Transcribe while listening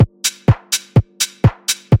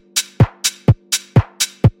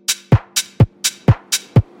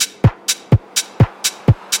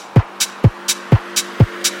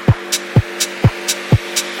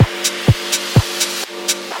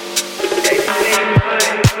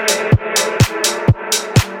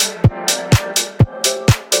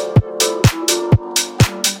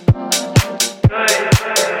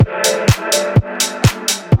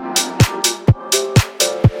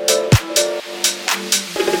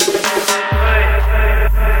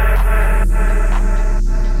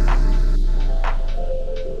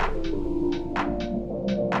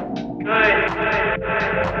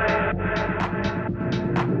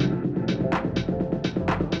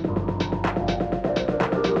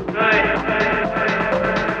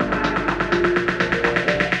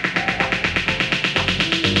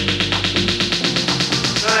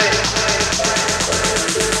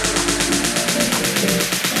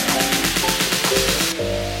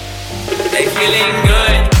feeling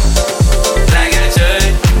good, like I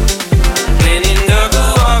should. When in the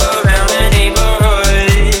walk around the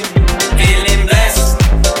neighborhood, feeling blessed,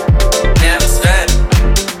 never stressed.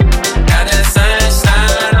 Got that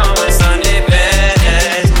sunshine on my Sunday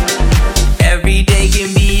best. Every day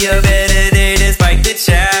can be a better day despite the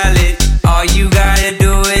challenge. All you gotta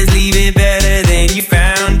do is leave it better than you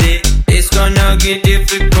found it. It's gonna get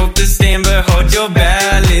difficult to stand, but hold your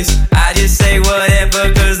balance. I just say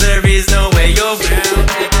whatever, cause